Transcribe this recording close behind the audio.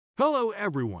Hello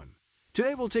everyone!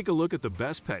 Today we'll take a look at the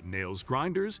best pet nails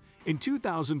grinders in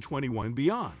 2021 and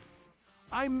beyond.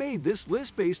 I made this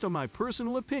list based on my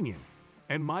personal opinion,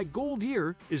 and my goal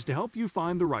here is to help you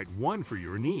find the right one for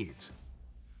your needs.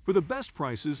 For the best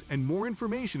prices and more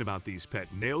information about these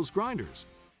pet nails grinders,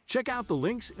 check out the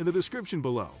links in the description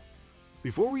below.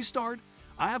 Before we start,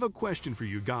 I have a question for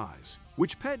you guys.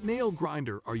 Which pet nail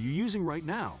grinder are you using right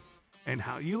now, and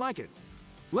how do you like it?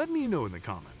 Let me know in the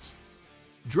comments.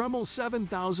 Dremel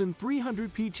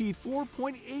 7300 PT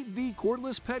 4.8V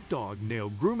cordless pet dog nail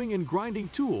grooming and grinding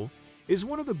tool is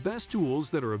one of the best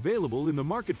tools that are available in the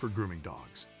market for grooming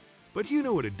dogs. But you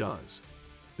know what it does.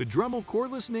 The Dremel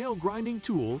cordless nail grinding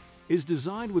tool is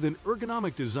designed with an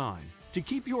ergonomic design to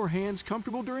keep your hands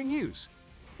comfortable during use.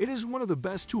 It is one of the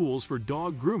best tools for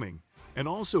dog grooming and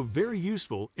also very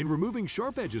useful in removing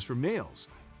sharp edges from nails.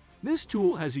 This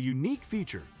tool has a unique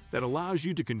feature that allows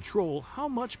you to control how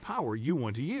much power you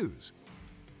want to use.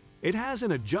 It has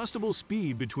an adjustable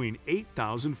speed between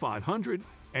 8,500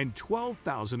 and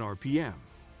 12,000 RPM.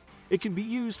 It can be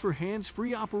used for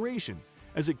hands-free operation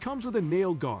as it comes with a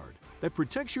nail guard that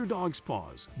protects your dog's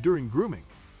paws during grooming.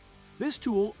 This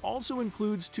tool also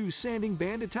includes 2 sanding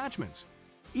band attachments.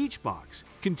 Each box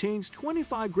contains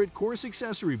 25 grit coarse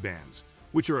accessory bands,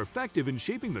 which are effective in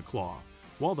shaping the claw,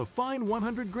 while the fine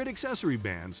 100 grit accessory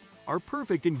bands are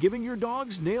perfect in giving your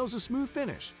dog's nails a smooth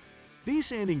finish. These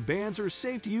sanding bands are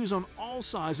safe to use on all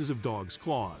sizes of dogs'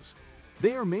 claws.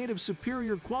 They are made of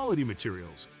superior quality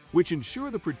materials, which ensure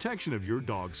the protection of your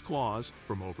dog's claws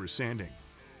from over-sanding.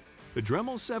 The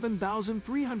Dremel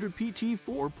 7300 PT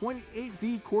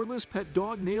 4.8V cordless pet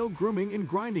dog nail grooming and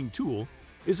grinding tool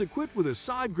is equipped with a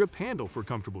side grip handle for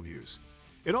comfortable use.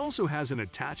 It also has an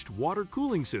attached water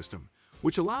cooling system,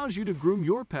 which allows you to groom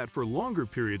your pet for longer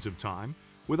periods of time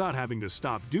without having to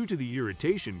stop due to the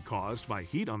irritation caused by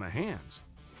heat on the hands.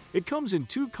 It comes in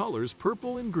 2 colors,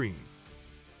 purple and green.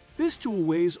 This tool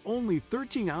weighs only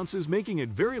 13 ounces, making it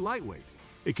very lightweight.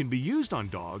 It can be used on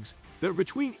dogs that are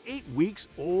between 8 weeks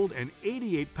old and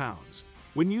 88 pounds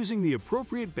when using the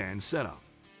appropriate band setup.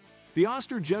 The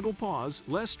Oster Gentle Paws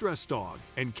Less Stress Dog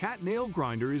and Cat Nail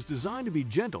Grinder is designed to be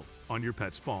gentle on your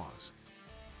pet's paws.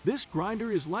 This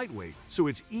grinder is lightweight, so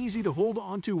it's easy to hold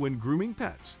onto when grooming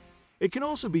pets. It can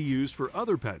also be used for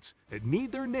other pets that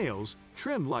need their nails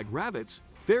trimmed, like rabbits,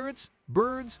 ferrets,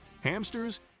 birds,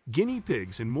 hamsters, guinea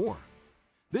pigs, and more.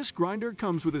 This grinder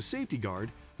comes with a safety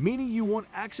guard, meaning you won't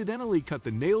accidentally cut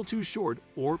the nail too short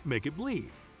or make it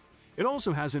bleed. It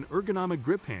also has an ergonomic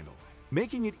grip handle,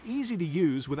 making it easy to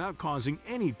use without causing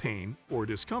any pain or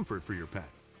discomfort for your pet.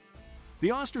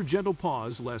 The Oster Gentle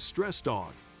Paws Less Stress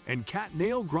Dog and Cat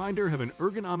Nail Grinder have an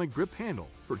ergonomic grip handle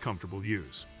for comfortable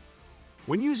use.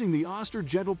 When using the Oster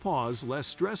Gentle Paws Less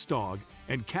Stress Dog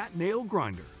and Cat Nail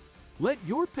Grinder, let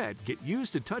your pet get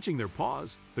used to touching their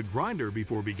paws, the grinder,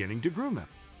 before beginning to groom them.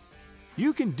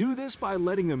 You can do this by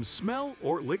letting them smell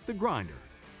or lick the grinder.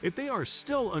 If they are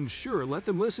still unsure, let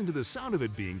them listen to the sound of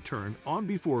it being turned on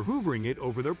before hoovering it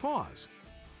over their paws.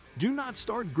 Do not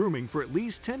start grooming for at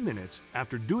least 10 minutes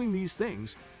after doing these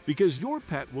things, because your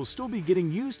pet will still be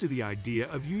getting used to the idea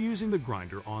of you using the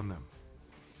grinder on them.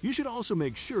 You should also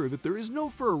make sure that there is no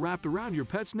fur wrapped around your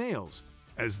pet's nails,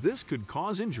 as this could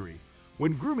cause injury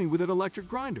when grooming with an electric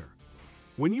grinder.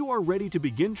 When you are ready to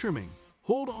begin trimming,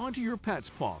 hold onto your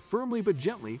pet's paw firmly but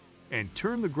gently and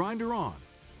turn the grinder on.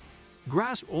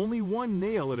 Grasp only one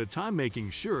nail at a time,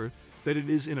 making sure that it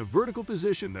is in a vertical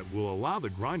position that will allow the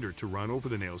grinder to run over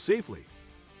the nail safely.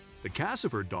 The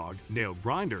Casifer Dog Nail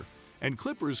Grinder and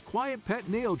Clippers Quiet Pet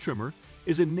Nail Trimmer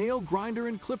is a nail grinder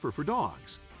and clipper for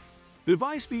dogs. The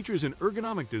device features an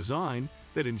ergonomic design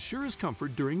that ensures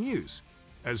comfort during use,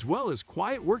 as well as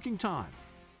quiet working time.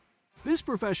 This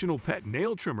professional pet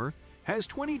nail trimmer has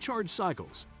 20 charge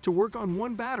cycles to work on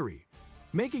one battery,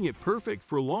 making it perfect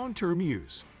for long-term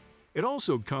use. It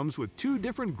also comes with 2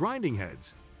 different grinding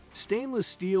heads, stainless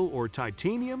steel or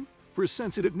titanium for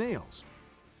sensitive nails.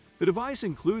 The device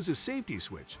includes a safety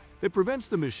switch that prevents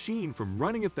the machine from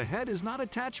running if the head is not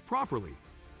attached properly,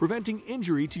 preventing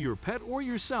injury to your pet or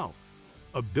yourself.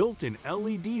 A built-in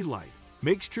LED light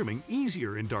makes trimming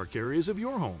easier in dark areas of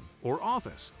your home or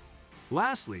office.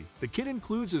 Lastly, the kit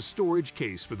includes a storage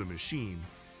case for the machine,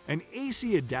 an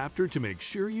AC adapter to make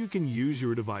sure you can use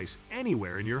your device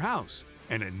anywhere in your house,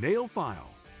 and a nail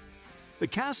file. The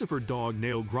Casifer Dog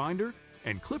Nail Grinder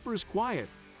and Clippers Quiet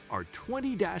are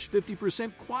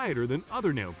 20–50% quieter than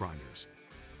other nail grinders.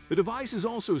 The device is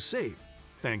also safe,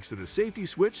 thanks to the safety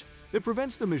switch that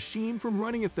prevents the machine from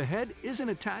running if the head isn't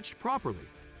attached properly.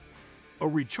 A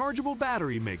rechargeable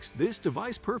battery makes this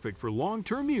device perfect for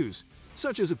long-term use,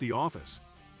 such as at the office.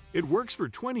 It works for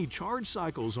 20 charge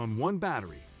cycles on one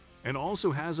battery and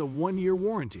also has a 1-year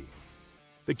warranty.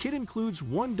 The kit includes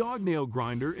one dog nail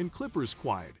grinder and clippers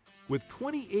quiet with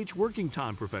 20H working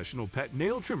time professional pet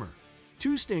nail trimmer,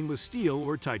 2 stainless steel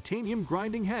or titanium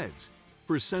grinding heads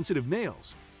for sensitive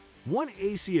nails, 1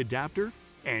 AC adapter,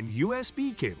 and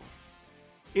USB cable.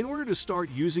 In order to start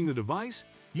using the device,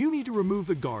 you need to remove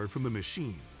the guard from the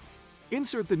machine.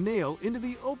 Insert the nail into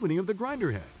the opening of the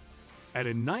grinder head at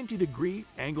a 90-degree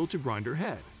angle to grinder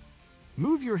head.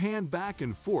 Move your hand back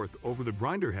and forth over the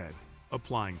grinder head,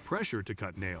 applying pressure to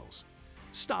cut nails.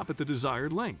 Stop at the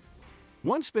desired length.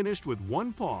 Once finished with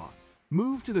one paw,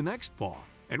 move to the next paw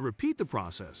and repeat the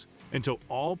process until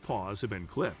all paws have been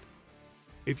clipped.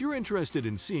 If you're interested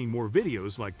in seeing more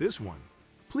videos like this one,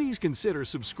 please consider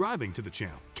subscribing to the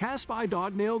channel. Caspi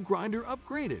Dog Nail Grinder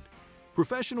Upgraded.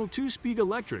 Professional 2-speed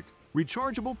electric,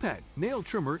 rechargeable pet nail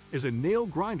trimmer is a nail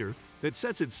grinder that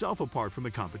sets itself apart from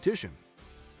the competition.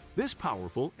 This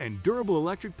powerful and durable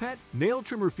electric pet nail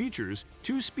trimmer features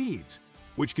 2 speeds,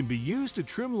 which can be used to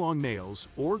trim long nails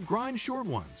or grind short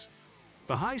ones.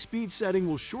 The high-speed setting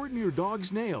will shorten your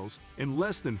dog's nails in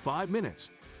less than 5 minutes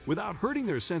without hurting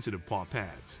their sensitive paw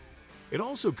pads. It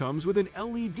also comes with an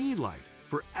LED light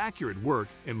for accurate work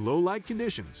in low-light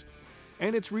conditions,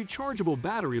 and its rechargeable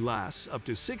battery lasts up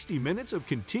to 60 minutes of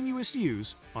continuous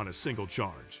use on a single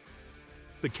charge.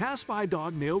 The Caspi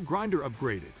Dog Nail Grinder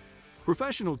Upgraded.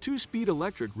 Professional 2-speed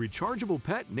electric rechargeable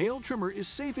pet nail trimmer is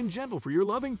safe and gentle for your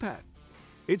loving pet.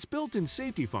 Its built-in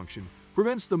safety function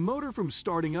prevents the motor from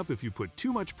starting up if you put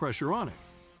too much pressure on it.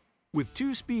 With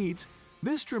 2 speeds,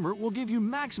 this trimmer will give you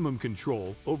maximum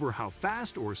control over how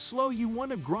fast or slow you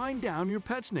want to grind down your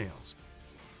pet's nails.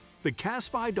 The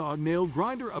Caspi Dog Nail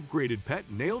Grinder Upgraded Pet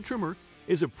Nail Trimmer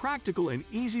is a practical and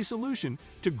easy solution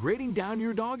to grading down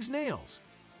your dog's nails.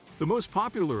 The most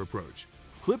popular approach,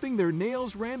 clipping their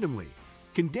nails randomly,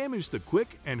 can damage the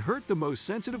quick and hurt the most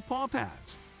sensitive paw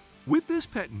pads. With this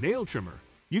pet nail trimmer,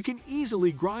 you can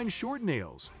easily grind short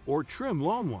nails or trim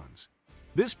long ones.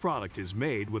 This product is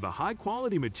made with a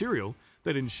high-quality material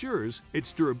that ensures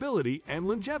its durability and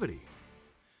longevity.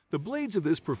 The blades of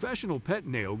this professional pet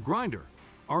nail grinder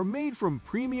are made from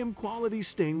premium quality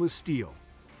stainless steel.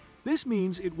 This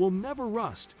means it will never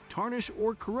rust, tarnish,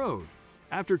 or corrode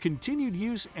after continued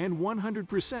use and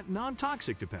 100%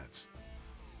 non-toxic to pets.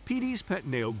 PD's Pet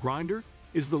Nail Grinder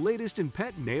is the latest in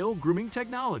pet nail grooming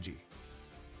technology.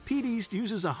 PD's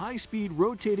uses a high-speed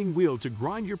rotating wheel to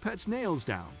grind your pet's nails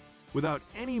down without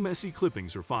any messy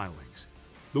clippings or filings.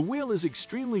 The wheel is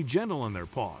extremely gentle on their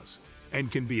paws and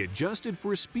can be adjusted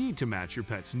for speed to match your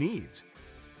pet's needs.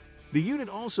 The unit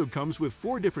also comes with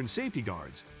 4 different safety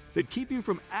guards that keep you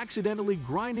from accidentally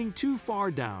grinding too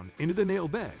far down into the nail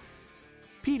bed.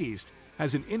 PD's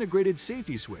has an integrated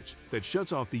safety switch that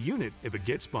shuts off the unit if it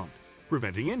gets bumped,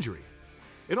 preventing injury.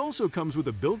 It also comes with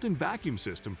a built-in vacuum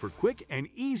system for quick and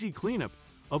easy cleanup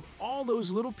of all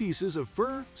those little pieces of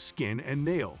fur, skin, and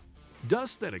nail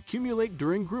dust that accumulate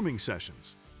during grooming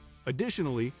sessions.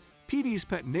 Additionally, PD's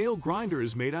Pet Nail Grinder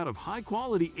is made out of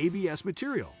high-quality ABS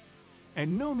material,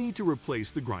 and no need to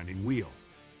replace the grinding wheel.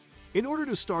 In order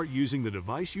to start using the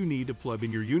device, you need to plug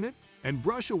in your unit and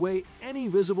brush away any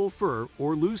visible fur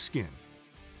or loose skin.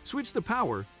 Switch the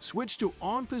power switch to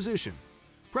on position.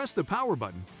 Press the power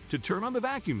button to turn on the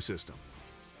vacuum system.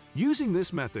 Using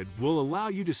this method will allow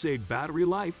you to save battery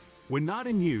life when not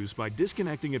in use by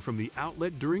disconnecting it from the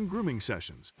outlet during grooming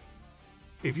sessions.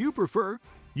 If you prefer,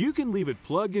 you can leave it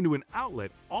plugged into an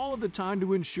outlet all of the time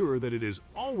to ensure that it is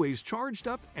always charged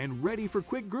up and ready for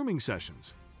quick grooming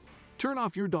sessions. Turn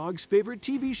off your dog's favorite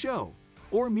TV show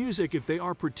or music if they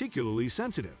are particularly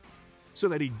sensitive, so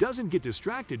that he doesn't get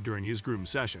distracted during his groom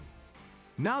session.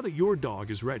 Now that your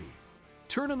dog is ready,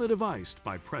 turn on the device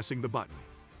by pressing the button.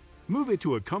 Move it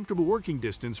to a comfortable working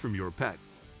distance from your pet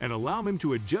and allow him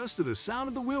to adjust to the sound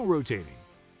of the wheel rotating.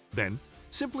 Then,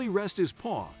 simply rest his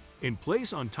paw in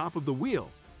place on top of the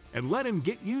wheel and let him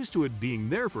get used to it being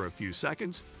there for a few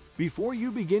seconds before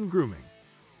you begin grooming.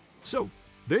 So,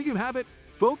 there you have it,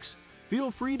 folks.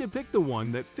 Feel free to pick the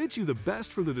one that fits you the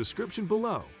best from the description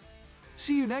below.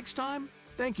 See you next time.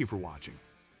 Thank you for watching.